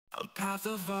A path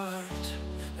of art,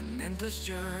 an endless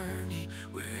journey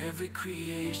where every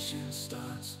creation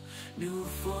starts new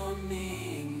for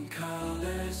me. In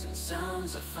colors and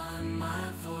sounds I find my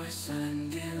voice,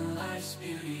 and in life's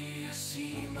beauty I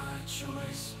see my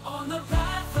choice. On the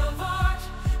path of art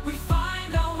we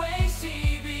find our way,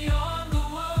 see beyond the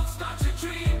world, start to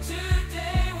dream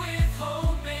today with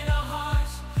hope in our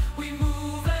hearts. We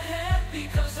move ahead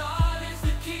because art is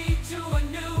the key to a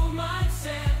new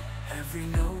mindset. Every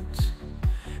note,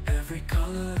 every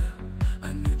color,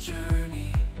 a new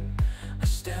journey, a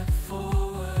step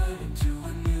forward into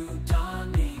a new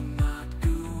dawning. Not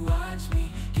guides me,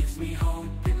 gives me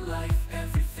hope in life.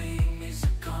 Everything is a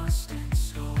constant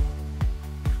soul.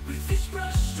 With each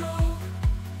brush stroke,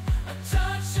 a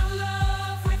touch of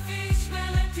love. With each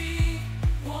melody,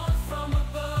 one from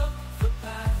above. The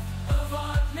path of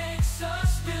art makes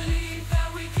us believe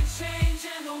that we can change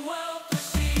and the world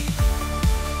perceive.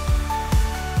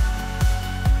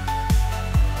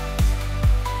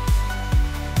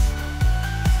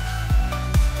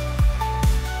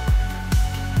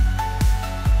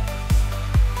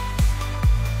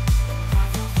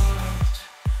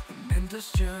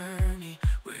 Endless journey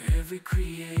where every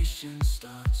creation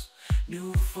starts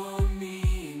new for me.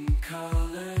 In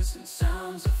colors and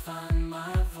sounds I find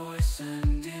my voice,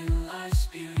 and in life's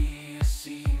beauty I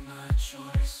see my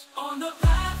choice. On the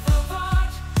path of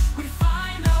art we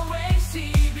find our way,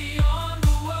 see beyond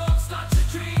the world, start to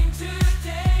dream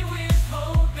today with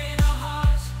hope in our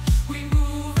hearts. We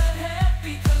move ahead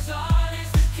because art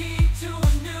is the key to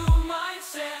a new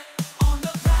mindset. On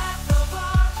the path of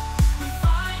art we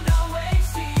find our way,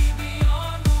 see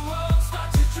beyond the world,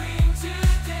 start to dream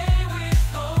today with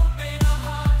hope in our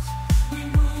hearts. We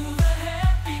move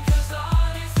ahead because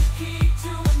art is the key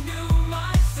to a new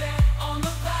mindset. On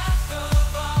the path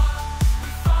of art we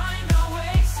find our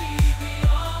way, see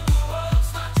beyond the world,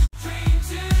 start to dream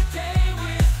today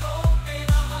with hope in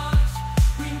our hearts.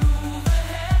 We move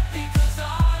ahead because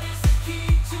art is the key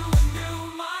to a new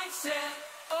mindset.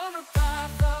 On the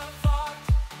path of art,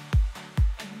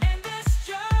 an endless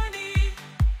journey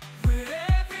where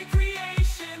every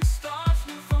creation starts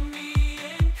new for me.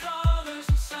 In colors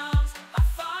and sounds I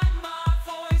find my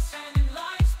voice, and in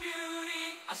life's beauty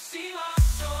I see my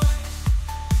choice.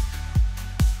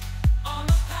 On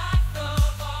the path of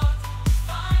art we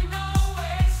find our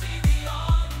way, see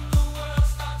beyond the world,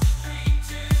 start to dream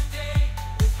today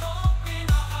with hope in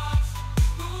our hearts.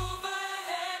 Move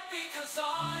ahead because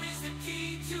art is the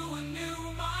key to a new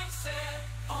mindset.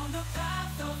 On the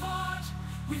path of art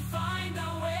we find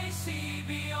our way, see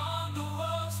beyond the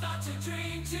world, start to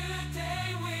dream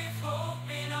today with hope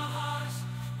in our hearts.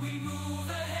 We move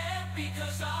ahead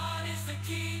because art is the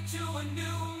key to a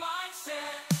new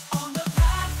mindset. On the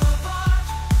path of art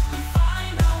we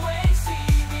find our way, see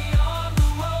beyond the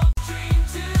world, dream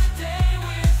today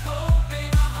with hope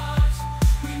in our hearts.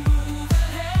 We move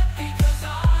ahead because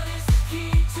art is the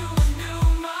key to a new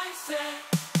mindset.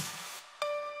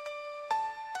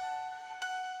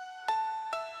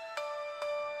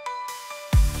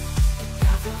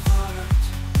 Path of art,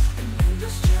 an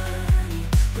endless journey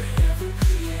where every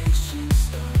creation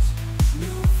starts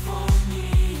new for me.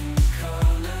 In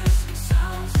colors and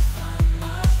sounds I find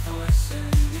my voice,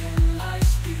 and in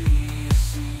life's beauty I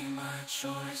see my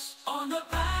choice. On the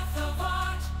path of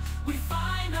art we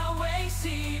find our way,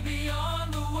 see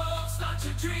beyond the world, start to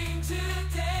dream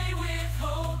today with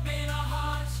hope in our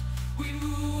hearts. We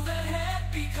move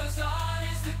ahead because art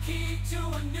is the key to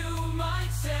a new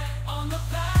mindset. On the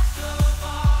path